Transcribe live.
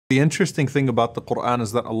The interesting thing about the Quran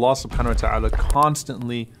is that Allah subhanahu wa ta'ala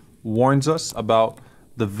constantly warns us about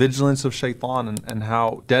the vigilance of Shaitaan and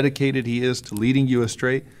how dedicated he is to leading you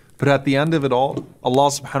astray. But at the end of it all, Allah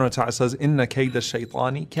subhanahu wa ta'ala says, "Inna kayda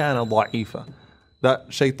shaitani kana da'ifa." That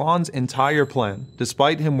Shaitaan's entire plan,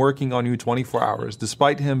 despite him working on you 24 hours,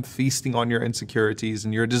 despite him feasting on your insecurities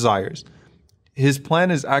and your desires, his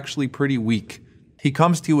plan is actually pretty weak. He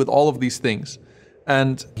comes to you with all of these things,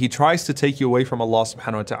 and he tries to take you away from Allah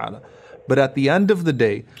subhanahu wa ta'ala. But at the end of the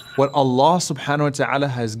day, what Allah subhanahu wa ta'ala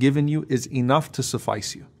has given you is enough to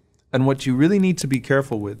suffice you. And what you really need to be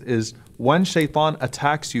careful with is when Shaitan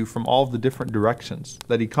attacks you from all of the different directions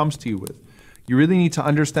that he comes to you with, you really need to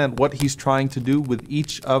understand what he's trying to do with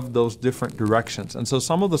each of those different directions. And so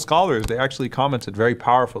some of the scholars, they actually commented very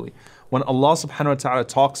powerfully. When Allah subhanahu wa ta'ala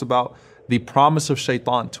talks about the promise of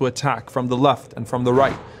Shaitan to attack from the left and from the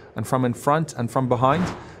right, and from in front and from behind,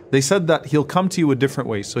 they said that he'll come to you in different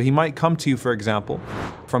ways. So he might come to you, for example,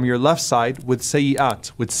 from your left side with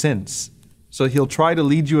sayyat, with sins. So he'll try to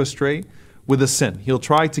lead you astray with a sin. He'll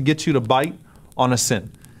try to get you to bite on a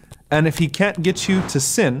sin. And if he can't get you to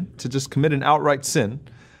sin, to just commit an outright sin,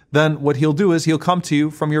 then what he'll do is he'll come to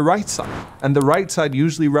you from your right side. And the right side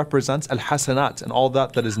usually represents al-hasanat and all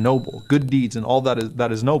that is noble, good deeds and all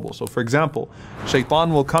that is noble. So for example,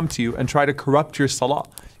 Shaitan will come to you and try to corrupt your salah.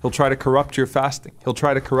 He'll try to corrupt your fasting. He'll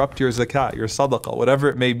try to corrupt your zakat, your sadaqah, whatever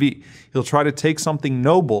it may be. He'll try to take something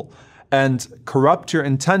noble and corrupt your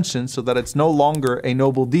intention so that it's no longer a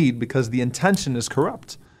noble deed because the intention is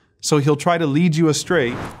corrupt. So he'll try to lead you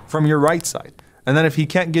astray from your right side. And then if he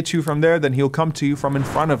can't get you from there, then he'll come to you from in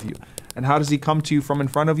front of you. And how does he come to you from in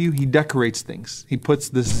front of you? He decorates things. He puts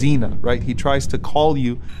this zina, right? He tries to call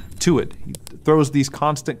you to it. He throws these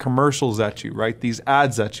constant commercials at you, right? These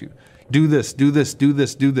ads at you. Do this, do this, do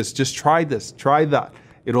this, do this. Just try this, try that.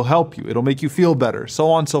 It'll help you. It'll make you feel better, so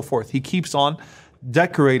on and so forth. He keeps on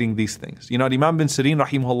decorating these things. You know, Imam bin Sirin,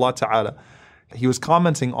 rahimahullah ta'ala, he was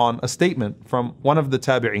commenting on a statement from one of the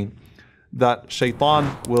tabi'een that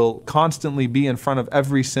Shaitan will constantly be in front of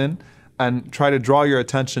every sin and try to draw your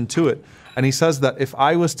attention to it. And he says that if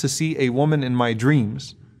I was to see a woman in my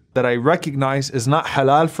dreams that I recognize is not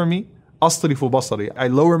halal for me, asrifu basari, I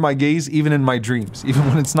lower my gaze even in my dreams, even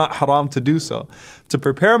when it's not haram to do so, to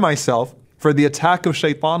prepare myself for the attack of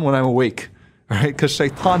Shaitan when I'm awake, right? Because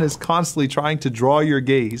Shaitan is constantly trying to draw your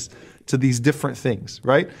gaze to these different things,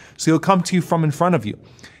 right? So he'll come to you from in front of you.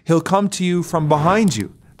 He'll come to you from behind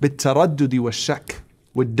you, بالتردد والشك,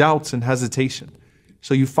 with doubts and hesitation.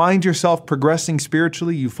 So you find yourself progressing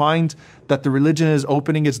spiritually, you find that the religion is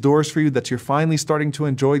opening its doors for you, that you're finally starting to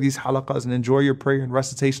enjoy these halaqas and enjoy your prayer and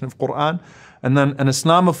recitation of Quran. And then an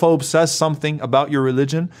Islamophobe says something about your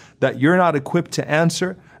religion that you're not equipped to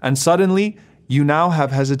answer, and suddenly you now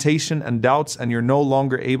have hesitation and doubts and you're no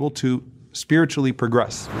longer able to spiritually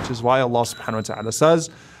progress, which is why Allah subhanahu wa ta'ala says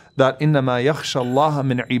that إِنَّمَا يَخْشَى اللَّهَ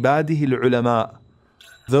مِنْ عِبَادِهِ الْعُلَمَاءِ.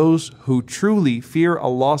 Those who truly fear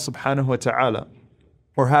Allah subhanahu wa ta'ala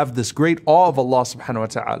or have this great awe of Allah subhanahu wa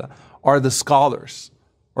ta'ala are the scholars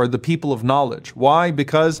or the people of knowledge. Why?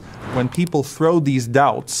 Because when people throw these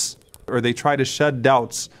doubts or they try to shed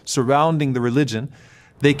doubts surrounding the religion,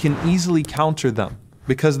 they can easily counter them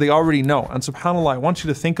because they already know. And subhanAllah, I want you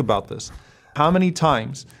to think about this. How many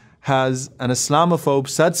times has an Islamophobe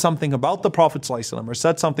said something about the Prophet ﷺ or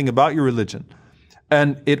said something about your religion,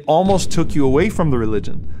 and it almost took you away from the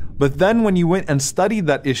religion? But then when you went and studied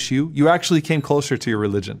that issue, you actually came closer to your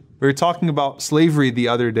religion. We were talking about slavery the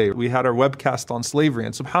other day. We had our webcast on slavery,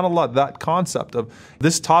 and subhanAllah, that concept of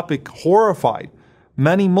this topic horrified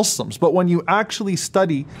many Muslims. But when you actually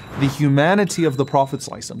study the humanity of the Prophet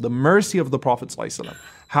ﷺ, the mercy of the Prophet ﷺ,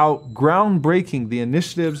 how groundbreaking the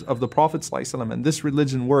initiatives of the Prophet ﷺ and this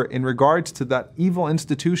religion were in regards to that evil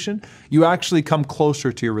institution, you actually come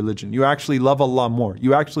closer to your religion. You actually love Allah more.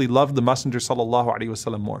 You actually love the Messenger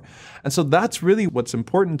ﷺ more. And so that's really what's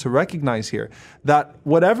important to recognize here, that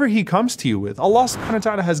whatever he comes to you with, Allah subhanahu wa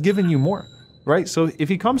ta'ala has given you more. Right? So if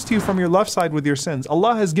he comes to you from your left side with your sins,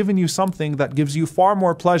 Allah has given you something that gives you far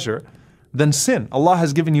more pleasure than sin. Allah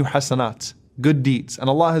has given you hasanat, good deeds, and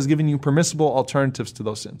Allah has given you permissible alternatives to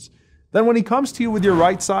those sins. Then when he comes to you with your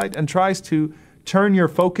right side and tries to turn your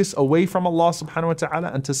focus away from Allah subhanahu wa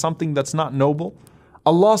ta'ala and to something that's not noble,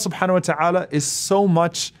 Allah subhanahu wa ta'ala is so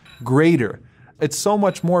much greater. It's so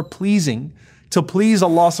much more pleasing to please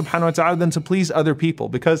Allah subhanahu wa ta'ala than to please other people,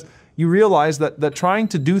 because you realize that trying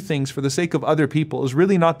to do things for the sake of other people is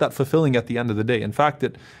really not that fulfilling at the end of the day. In fact,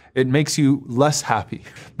 it makes you less happy.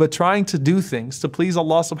 But trying to do things to please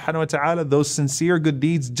Allah subhanahu wa ta'ala, those sincere good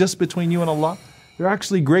deeds just between you and Allah, they're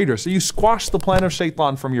actually greater. So you squash the plan of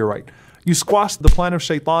Shaitan from your right. You squash the plan of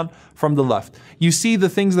Shaitan from the left. You see the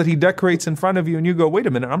things that he decorates in front of you and you go, wait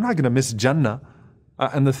a minute, I'm not going to miss Jannah.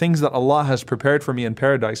 And the things that Allah has prepared for me in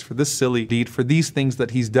paradise for this silly deed, for these things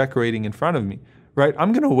that He's decorating in front of me, right?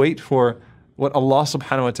 I'm going to wait for what Allah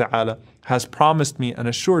subhanahu wa ta'ala has promised me and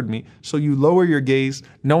assured me. So you lower your gaze,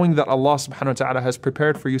 knowing that Allah subhanahu wa ta'ala has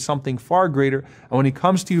prepared for you something far greater. And when He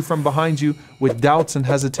comes to you from behind you with doubts and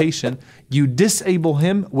hesitation, you disable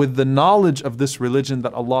him with the knowledge of this religion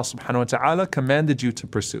that Allah subhanahu wa ta'ala commanded you to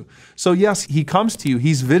pursue. So yes, he comes to you,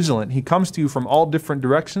 he's vigilant, he comes to you from all different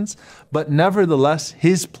directions, but nevertheless,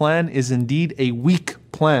 his plan is indeed a weak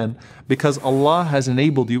plan because Allah has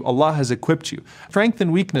enabled you, Allah has equipped you. Strength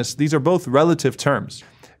and weakness, these are both relative terms.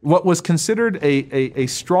 What was considered a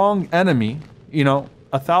strong enemy,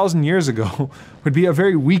 1,000 years ago, would be a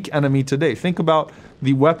very weak enemy today. Think about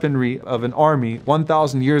the weaponry of an army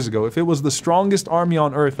 1,000 years ago. If it was the strongest army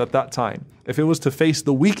on earth at that time, if it was to face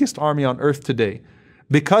the weakest army on earth today,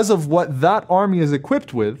 because of what that army is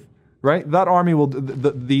equipped with, right? That army will,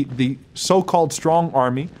 the so-called strong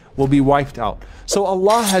army will be wiped out. So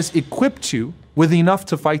Allah has equipped you with enough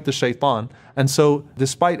to fight the shaitan. And so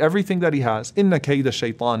despite everything that he has, inna kayda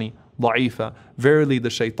shaitani da'ifa, verily the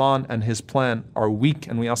shaitan and his plan are weak,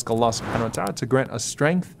 and we ask Allah subhanahu wa ta'ala to grant us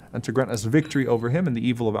strength and to grant us victory over him and the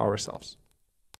evil of ourselves.